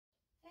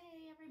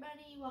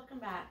everybody, welcome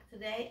back.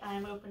 Today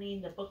I'm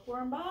opening the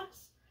Bookworm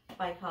Box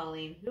by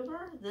Colleen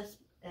Hoover. This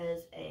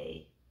is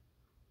a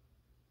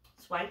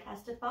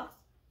Swagtastic box,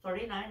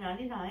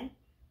 $39.99.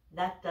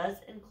 That does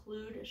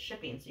include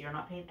shipping, so you're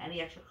not paying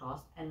any extra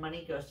cost, and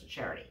money goes to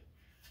charity.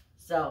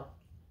 So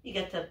you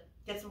get to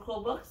get some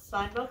cool books,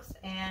 signed books,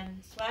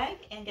 and swag,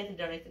 and get to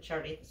donate to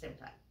charity at the same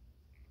time.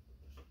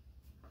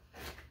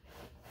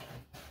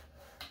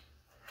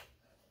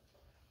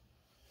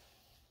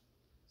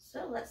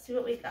 So let's see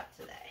what we got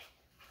today.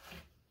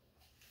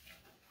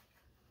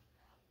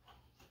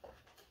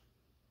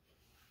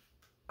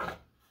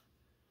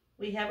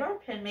 We have our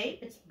pen mate,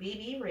 it's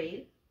BB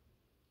Reed.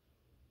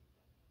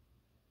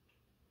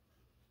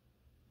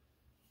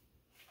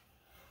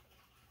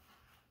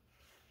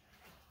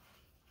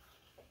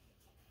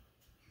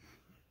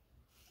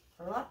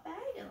 A lot bag,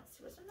 and let's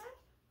see what's in there.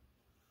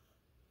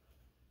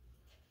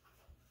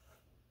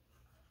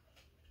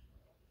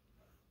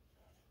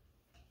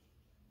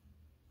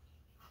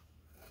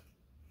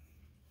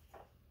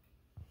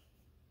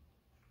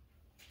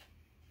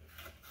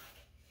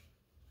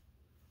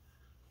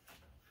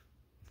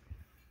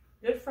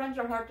 Good friends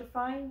are hard to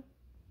find.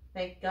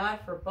 Thank God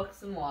for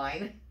books and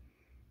wine.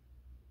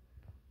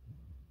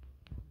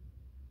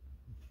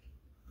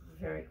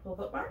 Very cool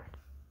bookmark.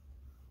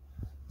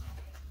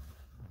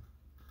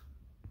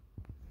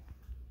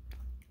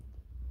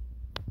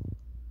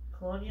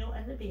 Colonial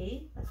and the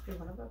Bee. Let's do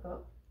one of our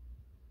both.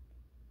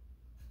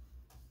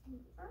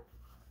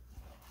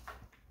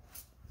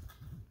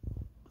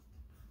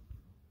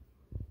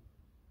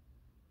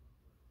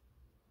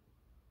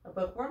 A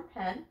bookworm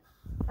pen.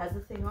 Has a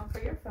thing on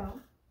for your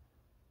phone.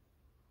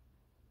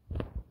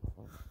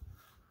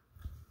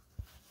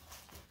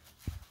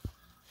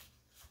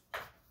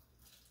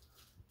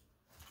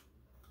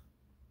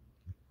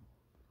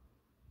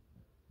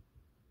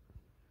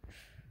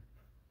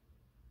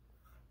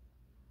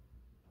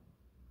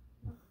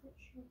 Not quite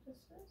sure what this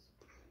is.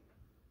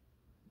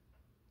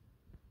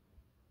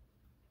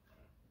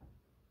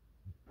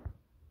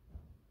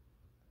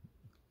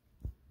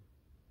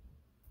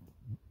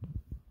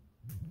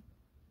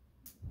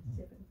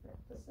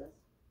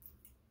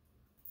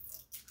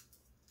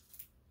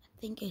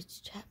 I think it's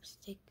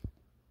chapstick.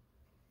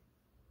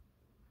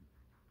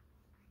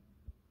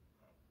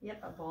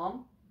 Yep, a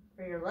balm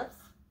for your lips.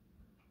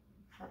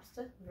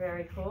 Chapstick,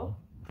 very cool.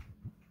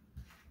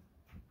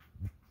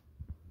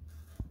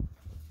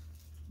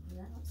 And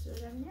then let's do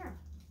it in here.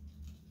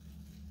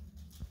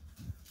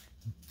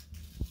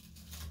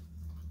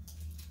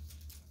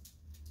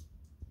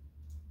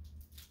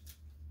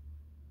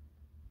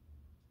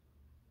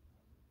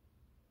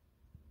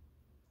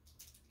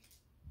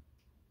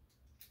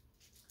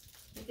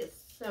 I think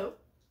it's soap.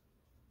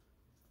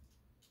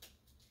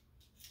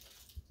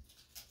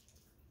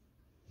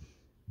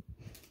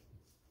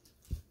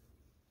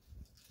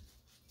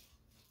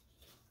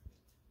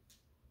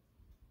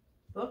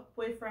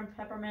 Boyfriend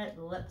Peppermint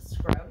Lip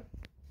Scrub.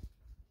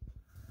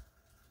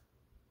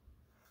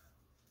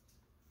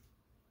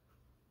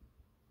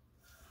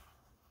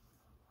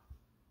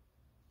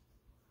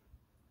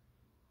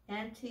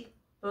 Antique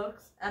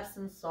Books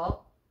Epsom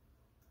Salt.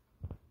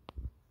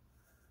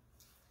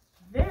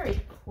 Very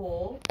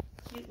cool,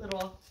 cute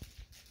little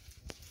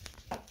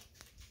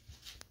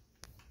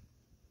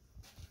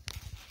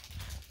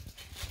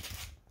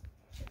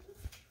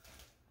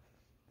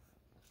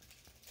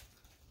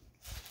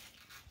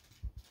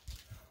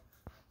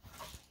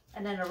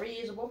and then a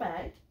reusable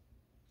bag.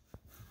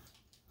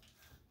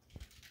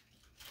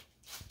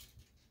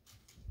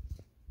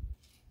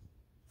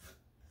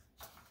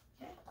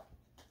 Okay.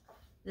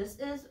 This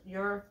is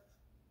your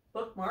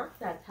bookmark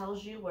that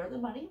tells you where the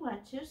money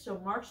went to.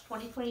 So March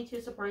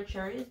 2022 supported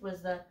charities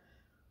was the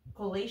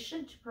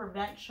Coalition to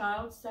Prevent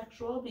Child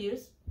Sexual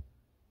Abuse.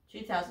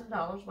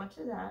 $2,000 went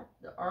to that.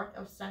 The Arc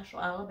of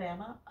Central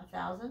Alabama,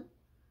 $1,000.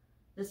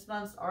 This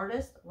month's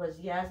artist was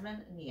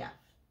Yasmin Niaf.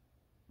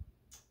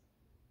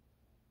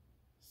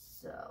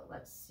 So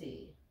let's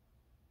see.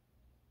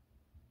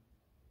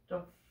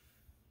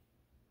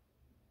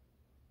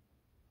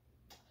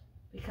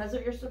 Because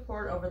of your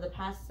support over the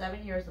past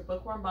 7 years, the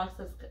Bookworm Box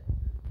has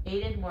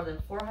aided more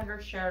than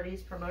 400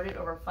 charities, promoted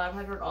over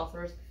 500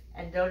 authors,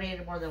 and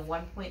donated more than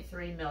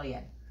 1.3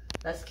 million.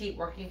 Let's keep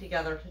working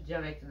together to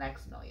donate the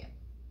next million.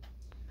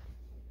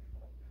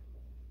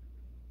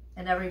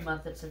 And every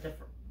month it's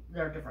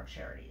there are different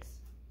charities.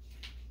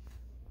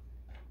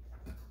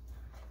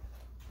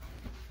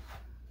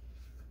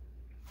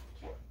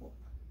 Okay.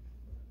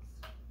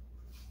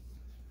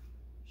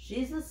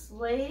 She's a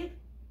Slave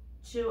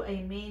to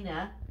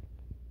Amina.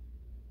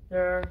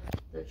 The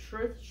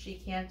Truth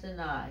She Can't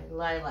Deny.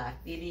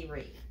 Lilac, BB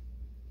Reed.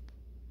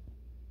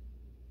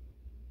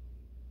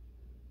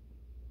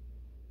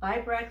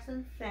 I,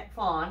 Braxton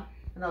Fawn,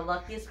 am the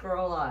luckiest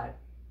girl alive,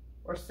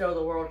 or so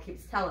the world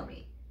keeps telling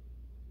me.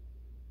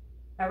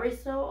 Every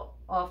so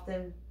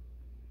often,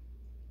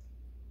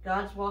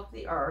 gods walk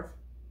the earth.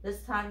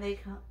 This time they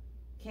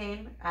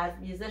came as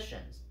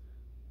musicians.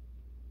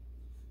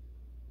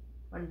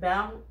 When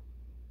Bound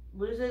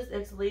loses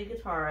its lead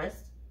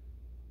guitarist,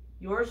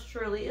 Yours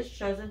truly is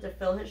chosen to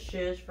fill his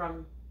shoes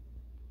from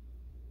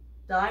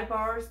dive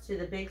bars to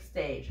the big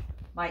stage.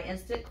 My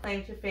instant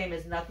claim to fame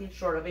is nothing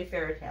short of a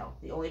fairy tale.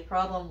 The only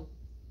problem,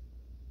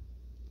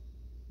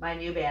 my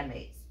new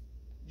bandmates.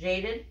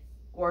 Jaded,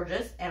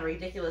 gorgeous, and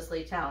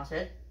ridiculously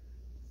talented.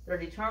 They're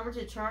determined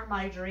to turn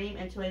my dream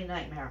into a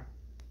nightmare.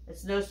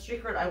 It's no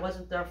secret I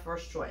wasn't their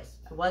first choice.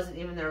 I wasn't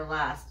even their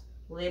last.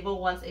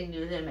 Label wants a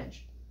new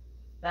image.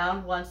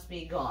 Bound wants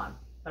me gone.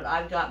 But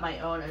I've got my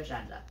own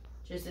agenda.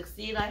 To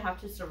succeed, I have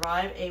to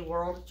survive a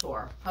world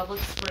tour, public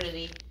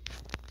scrutiny,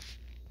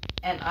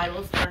 and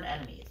idol stern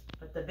enemies.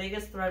 But the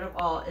biggest threat of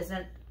all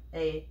isn't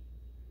a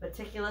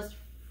meticulous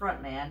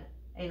frontman,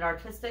 an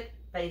artistic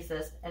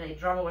bassist, and a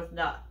drummer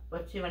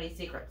with too many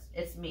secrets.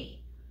 It's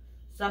me.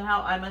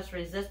 Somehow I must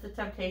resist the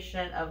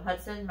temptation of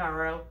Hudson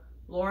Morrow,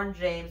 Lauren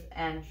James,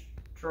 and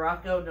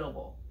Draco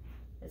Noble.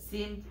 It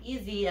seemed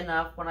easy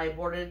enough when I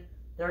boarded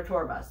their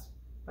tour bus,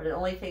 but it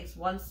only takes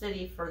one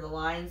city for the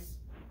lines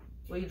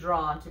we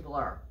draw to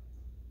blur.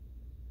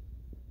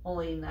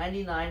 Only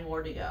 99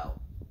 more to go.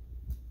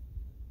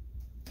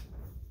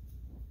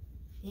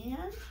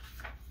 And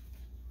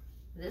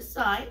this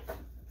side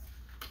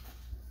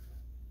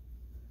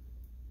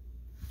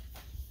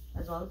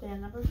has all the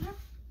band numbers here.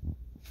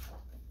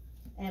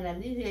 And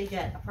then you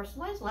get a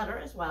personalized letter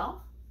as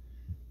well.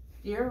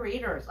 Dear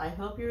readers, I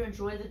hope you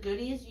enjoy the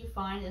goodies you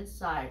find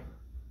inside.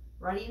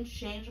 Writing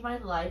changed my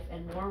life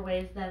in more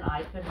ways than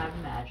I could have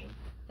imagined.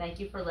 Thank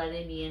you for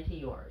letting me into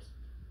yours.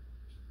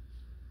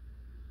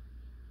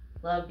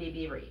 Love,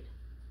 BB Reed.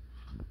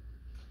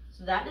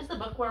 So that is the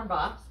Bookworm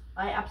Box.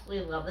 I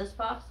absolutely love this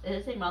box. It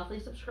is a monthly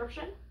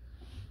subscription,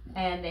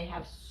 and they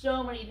have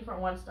so many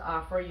different ones to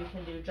offer. You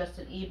can do just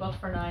an ebook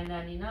for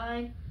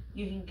 $9.99.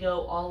 You can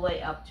go all the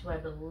way up to, I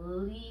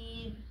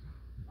believe,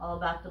 All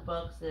About the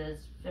Books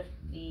is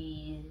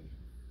 $54.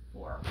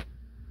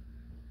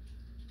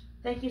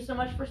 Thank you so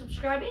much for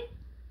subscribing.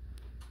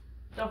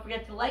 Don't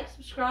forget to like,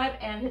 subscribe,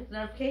 and hit the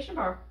notification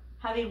bar.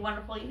 Have a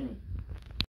wonderful evening.